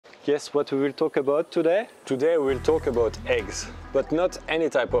Guess what we will talk about today? Today we'll talk about eggs, but not any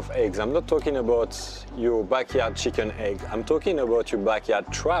type of eggs. I'm not talking about your backyard chicken egg. I'm talking about your backyard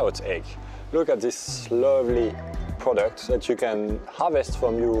trout egg. Look at this lovely product that you can harvest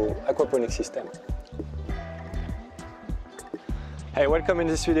from your aquaponics system. Hey, welcome in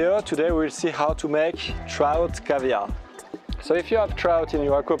this video. Today we'll see how to make trout caviar. So if you have trout in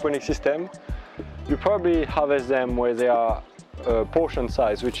your aquaponics system, you probably harvest them where they are portion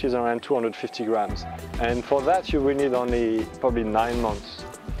size, which is around 250 grams. And for that you will need only probably 9 months.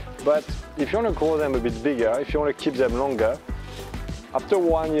 But if you want to grow them a bit bigger, if you want to keep them longer, after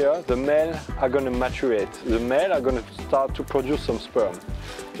 1 year the male are going to maturate. The male are going to start to produce some sperm.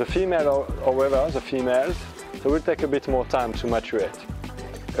 The female, however, the females, so will take a bit more time to maturate.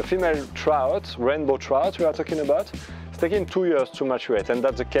 A female trout, rainbow trout we are talking about, it's taking 2 years to maturate, and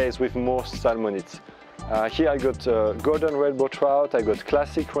that's the case with most salmonids. Here I got golden rainbow trout, I got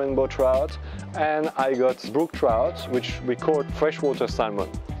classic rainbow trout, and I got brook trout, which we call freshwater salmon.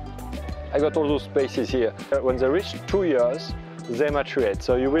 I got all those species here. When they reach 2 years, they maturate,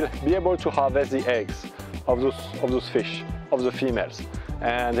 so you will be able to harvest the eggs of those fish, of the females.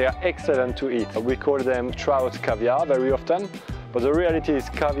 And they are excellent to eat. We call them trout caviar very often, but the reality is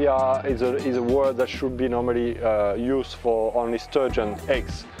caviar is a word that should be normally used for only sturgeon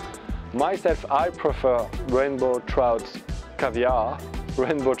eggs. Myself, I prefer rainbow trout caviar,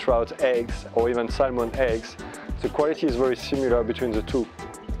 rainbow trout eggs, or even salmon eggs. The quality is very similar between the two.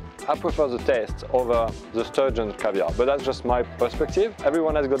 I prefer the taste over the sturgeon caviar, but that's just my perspective.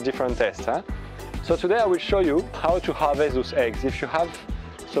 Everyone has got different tastes, huh? So today I will show you how to harvest those eggs. If you have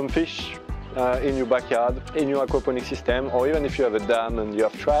some fish in your backyard, in your aquaponics system, or even if you have a dam and you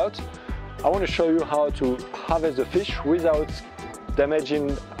have trout, I want to show you how to harvest the fish without damaging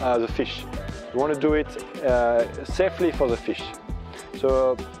the fish. You want to do it safely for the fish.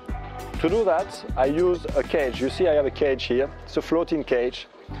 So to do that, I use a cage. You see I have a cage here. It's a floating cage,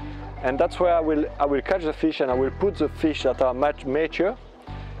 and that's where I will catch the fish, and I will put the fish that are mature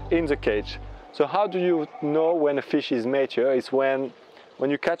in the cage. So how do you know when a fish is mature? It's when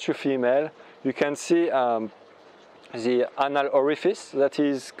you catch a female, you can see the anal orifice that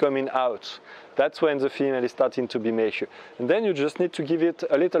is coming out. That's when the female is starting to be mature. And then you just need to give it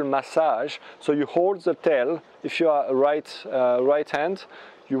a little massage. So you hold the tail. If you are right hand,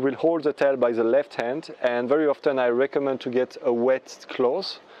 you will hold the tail by the left hand. And very often I recommend to get a wet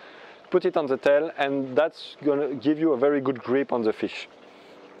cloth, put it on the tail, and that's going to give you a very good grip on the fish.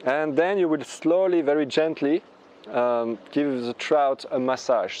 And then you will slowly, very gently, give the trout a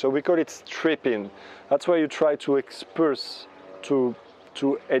massage. So we call it stripping. That's where you try to expulse, to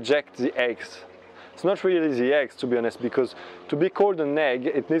eject the eggs. It's not really the eggs, to be honest, because to be called an egg,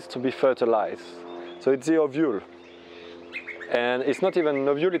 it needs to be fertilized. So it's the ovule. And it's not even an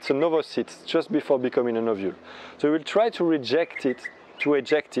ovule, it's an ovocyte, just before becoming an ovule. So you will try to reject it, to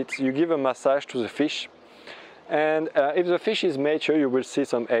eject it. You give a massage to the fish. And if the fish is mature, you will see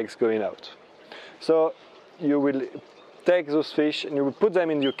some eggs going out. So you will take those fish and you will put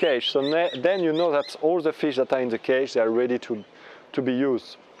them in your cage. So then you know that all the fish that are in the cage, they are ready to be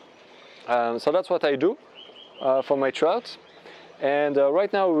used. So that's what I do for my trout. And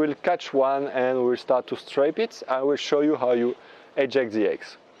right now we will catch one and we will start to stripe it. I will show you how you eject the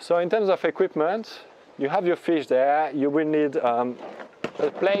eggs. So in terms of equipment, you have your fish there. You will need a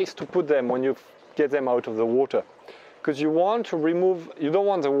place to put them when you get them out of the water, because you want to remove, you don't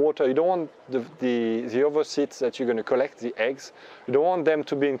want the water, you don't want the ovocytes that you're going to collect, the eggs, you don't want them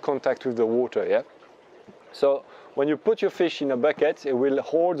to be in contact with the water, yeah? So when you put your fish in a bucket, it will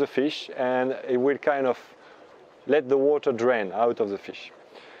hold the fish and it will kind of let the water drain out of the fish.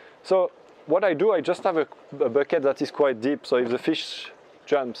 So what I do, I just have a bucket that is quite deep, so if the fish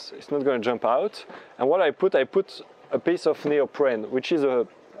jumps, it's not going to jump out. And what I put a piece of neoprene, which is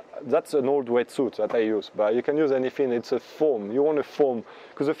that's an old wetsuit that I use, but you can use anything. It's a foam. You want a foam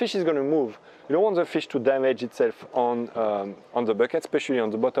because the fish is going to move. You don't want the fish to damage itself on the bucket, especially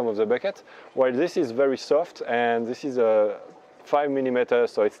on the bottom of the bucket. While this is very soft, and this is a 5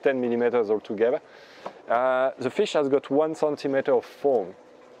 millimeters, so it's 10 millimeters altogether. The fish has got 1 centimeter of foam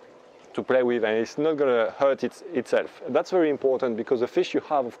to play with, and it's not going to hurt itself. That's very important because the fish you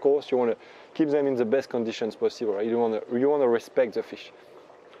have, of course, you want to keep them in the best conditions possible. Right? You want to respect the fish.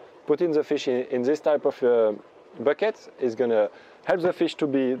 Putting the fish in this type of bucket is going to help the fish to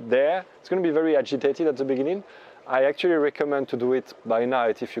be there. It's going to be very agitated at the beginning. I actually recommend to do it by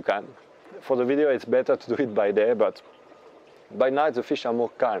night if you can. For the video it's better to do it by day, but by night the fish are more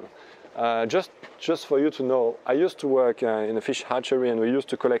calm. Just for you to know, I used to work in a fish hatchery, and we used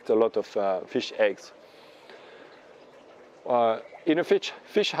to collect a lot of fish eggs. in a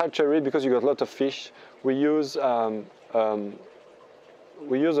fish hatchery, because you got a lot of fish, we use a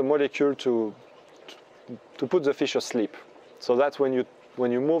molecule to put the fish asleep. So that's when you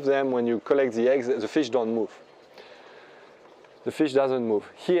move them, when you collect the eggs, the fish don't move. The fish doesn't move.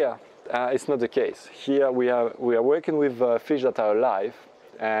 Here, it's not the case. Here we are working with fish that are alive,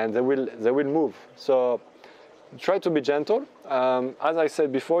 and they will move. So try to be gentle. As I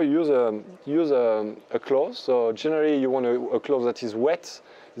said before, use a cloth. So generally you want a cloth that is wet.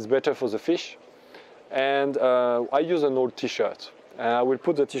 It's better for the fish. And I use an old t-shirt. I will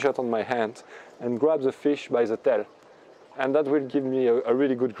put the t-shirt on my hand and grab the fish by the tail. And that will give me a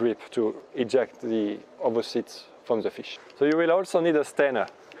really good grip to eject the ovocytes from the fish. So you will also need a strainer.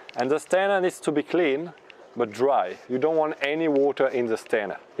 And the strainer needs to be clean, but dry. You don't want any water in the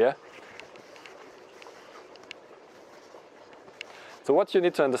strainer, yeah? So what you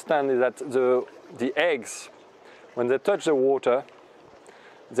need to understand is that the eggs, when they touch the water,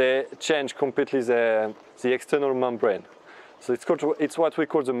 they change completely the external membrane. So it's what we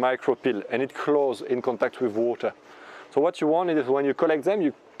call the micropeel, and it closes in contact with water. So what you want is when you collect them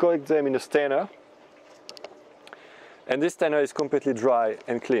in a strainer, and this strainer is completely dry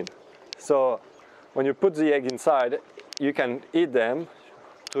and clean. So when you put the egg inside, you can eat them.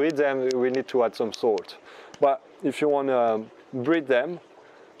 To eat them, we need to add some salt. But if you want to breed them,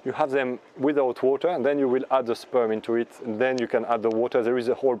 you have them without water, and then you will add the sperm into it, and then you can add the water. There is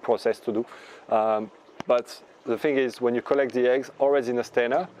a whole process to do. But the thing is, when you collect the eggs, always in a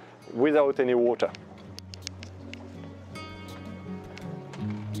strainer, without any water.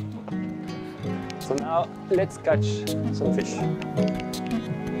 So now let's catch some fish.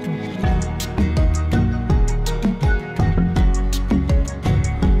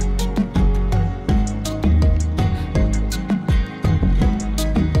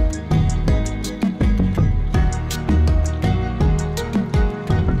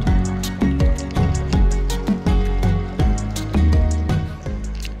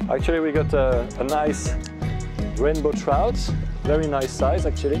 Actually, we got a nice rainbow trout, very nice size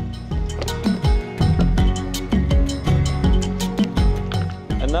actually.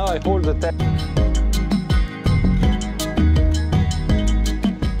 And now I hold the tail.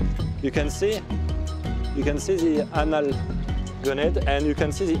 You can see the anal gonad, and you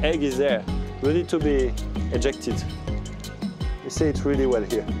can see the egg is there, ready to be ejected. You see it really well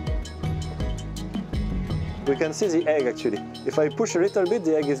here. We can see the egg actually. If I push a little bit,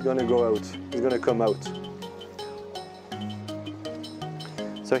 the egg is going to go out. It's going to come out.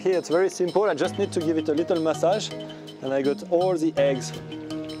 So here it's very simple. I just need to give it a little massage, and I got all the eggs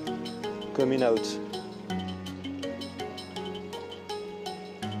coming out.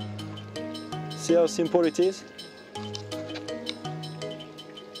 See how simple it is?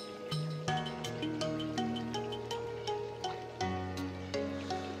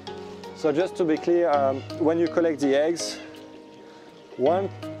 So just to be clear, when you collect the eggs,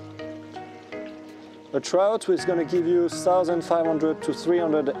 a trout is going to give you 1,500 to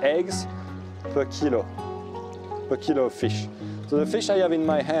 300 eggs per kilo of fish. So the fish I have in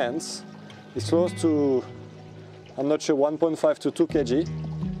my hands is close to, I'm not sure, 1.5 to 2 kg.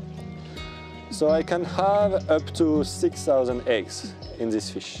 So I can have up to 6,000 eggs in this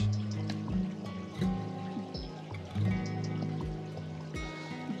fish.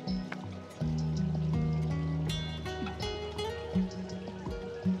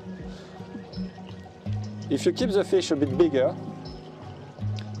 If you keep the fish a bit bigger,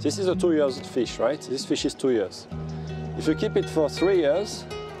 this is a 2 years fish, right? This fish is 2 years. If you keep it for 3 years,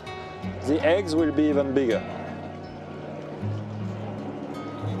 the eggs will be even bigger.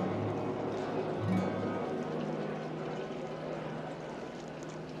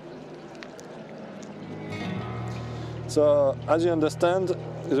 So, as you understand,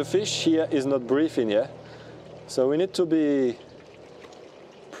 the fish here is not breathing yet. So we need to be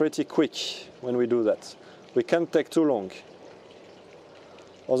pretty quick when we do that. We can't take too long.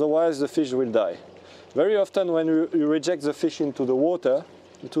 Otherwise the fish will die. Very often when you reject the fish into the water,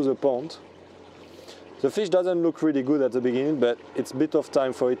 into the pond, the fish doesn't look really good at the beginning, but it's a bit of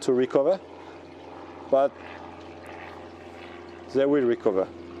time for it to recover. But they will recover.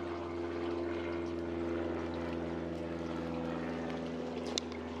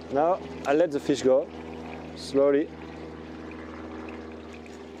 Now I let the fish go, slowly.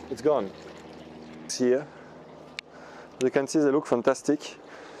 It's gone. Here, you can see they look fantastic.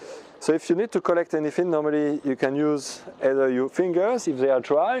 So if you need to collect anything, normally you can use either your fingers if they are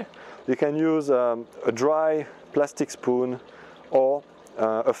dry, you can use a dry plastic spoon or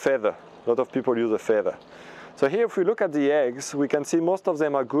a feather. A lot of people use a feather. So here if we look at the eggs, we can see most of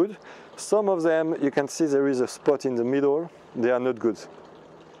them are good. Some of them, you can see there is a spot in the middle, they are not good.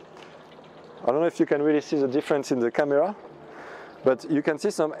 I don't know if you can really see the difference in the camera, but you can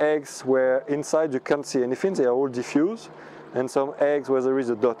see some eggs where inside you can't see anything, they are all diffuse, and some eggs where there is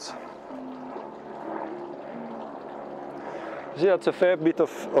a dot. See, that's a fair bit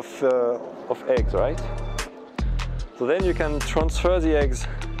of eggs, right? So then you can transfer the eggs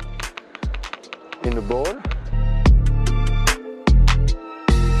in a bowl.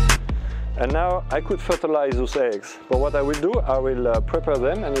 And now I could fertilize those eggs, but what I will do, I will prepare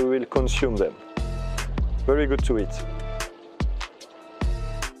them and we will consume them. Very good to eat.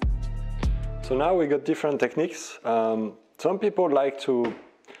 So now we got different techniques. Some people like to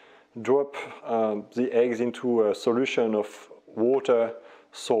drop the eggs into a solution of water,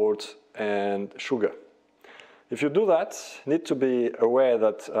 salt and sugar. If you do that, you need to be aware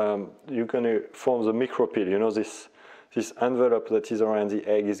that you're going to form the micropeel. You know, this envelope that is around the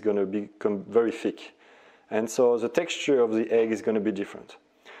egg is going to become very thick. And so the texture of the egg is going to be different.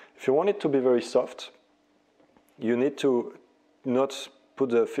 If you want it to be very soft, you need to not put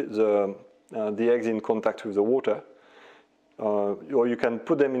the eggs in contact with the water, or you can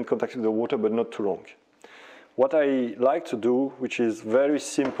put them in contact with the water but not too long. What I like to do, which is very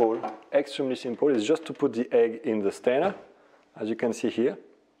simple, extremely simple, is just to put the egg in the strainer, as you can see here.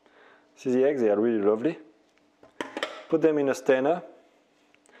 See the eggs, they are really lovely. Put them in a strainer,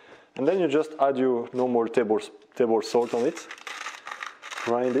 and then you just add your normal table salt on it,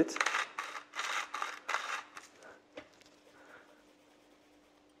 grind it.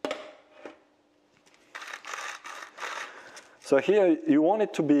 So here you want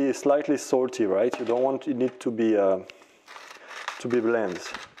it to be slightly salty, right? You don't want it to be bland,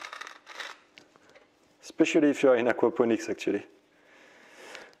 especially if you are in aquaponics, actually.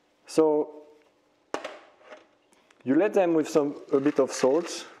 So you let them with a bit of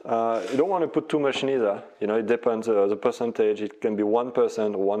salt. You don't want to put too much neither. You know, it depends the percentage. It can be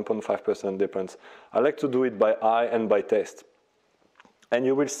 1% or 1.5%, depends. I like to do it by eye and by taste. And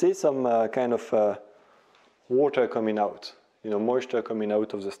you will see some kind of water coming out. You know, moisture coming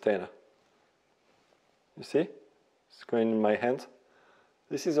out of the strainer. You see? It's going in my hand.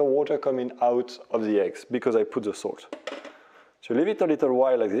 This is the water coming out of the eggs because I put the salt. So leave it a little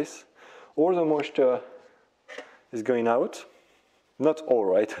while like this. All the moisture is going out. Not all,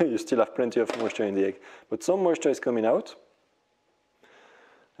 right? You still have plenty of moisture in the egg. But some moisture is coming out.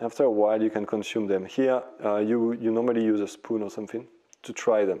 After a while, you can consume them. Here, you normally use a spoon or something to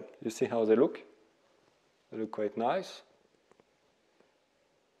try them. You see how they look? They look quite nice.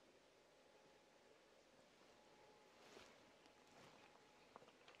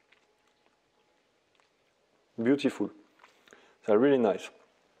 Beautiful. They're really nice.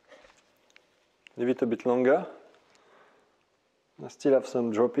 Leave it a bit longer. I still have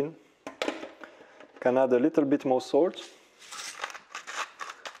some dropping. Can add a little bit more salt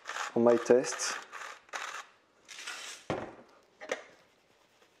for my taste.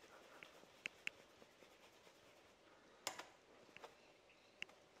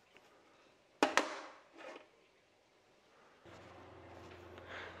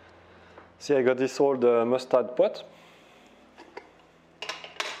 See, I got this old mustard pot.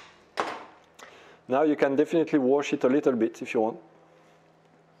 Now you can definitely wash it a little bit if you want.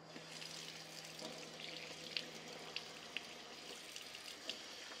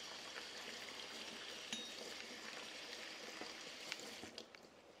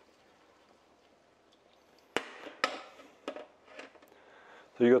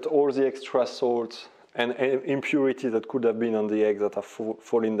 So you got all the extra salt and impurity that could have been on the eggs that are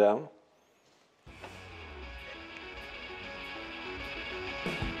falling down.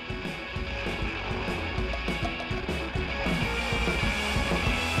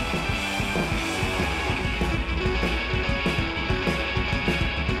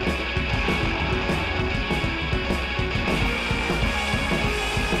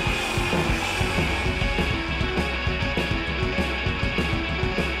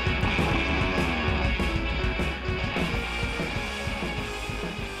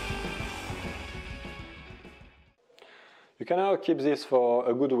 You can now keep this for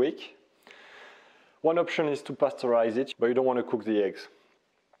a good week. One option is to pasteurize it, but you don't want to cook the eggs.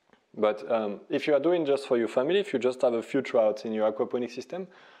 But if you are doing just for your family, if you just have a few trouts in your aquaponic system,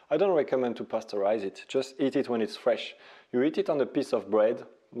 I don't recommend to pasteurize it. Just eat it when it's fresh. You eat it on a piece of bread,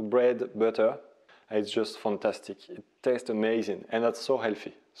 butter, and it's just fantastic. It tastes amazing, and that's so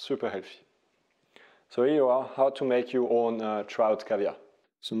healthy, super healthy. So here you are, how to make your own trout caviar.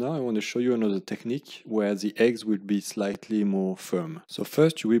 So now I want to show you another technique where the eggs will be slightly more firm. So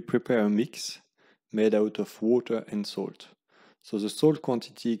first you will prepare a mix made out of water and salt. So the salt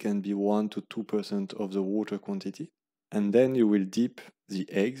quantity can be 1 to 2% of the water quantity. And then you will dip the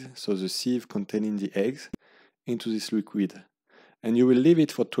eggs, so the sieve containing the eggs, into this liquid. And you will leave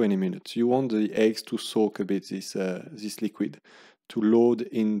it for 20 minutes. You want the eggs to soak a bit this liquid, to load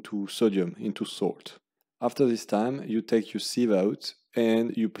into sodium, into salt. After this time, you take your sieve out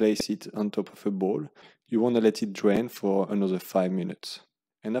and you place it on top of a bowl. You want to let it drain for another 5 minutes.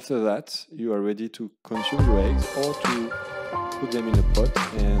 And after that, you are ready to consume your eggs or to put them in a pot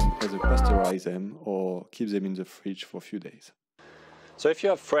and either pasteurize them or keep them in the fridge for a few days. So if you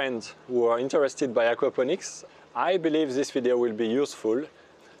have friends who are interested by aquaponics, I believe this video will be useful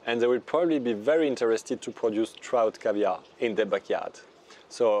and they will probably be very interested to produce trout caviar in their backyard.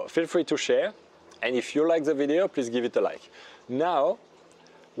 So feel free to share, and if you like the video, please give it a like. Now,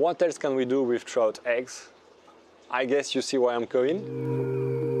 what else can we do with trout eggs? I guess you see where I'm going.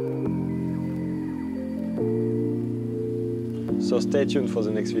 So stay tuned for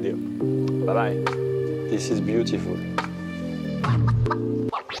the next video. Bye bye. This is beautiful.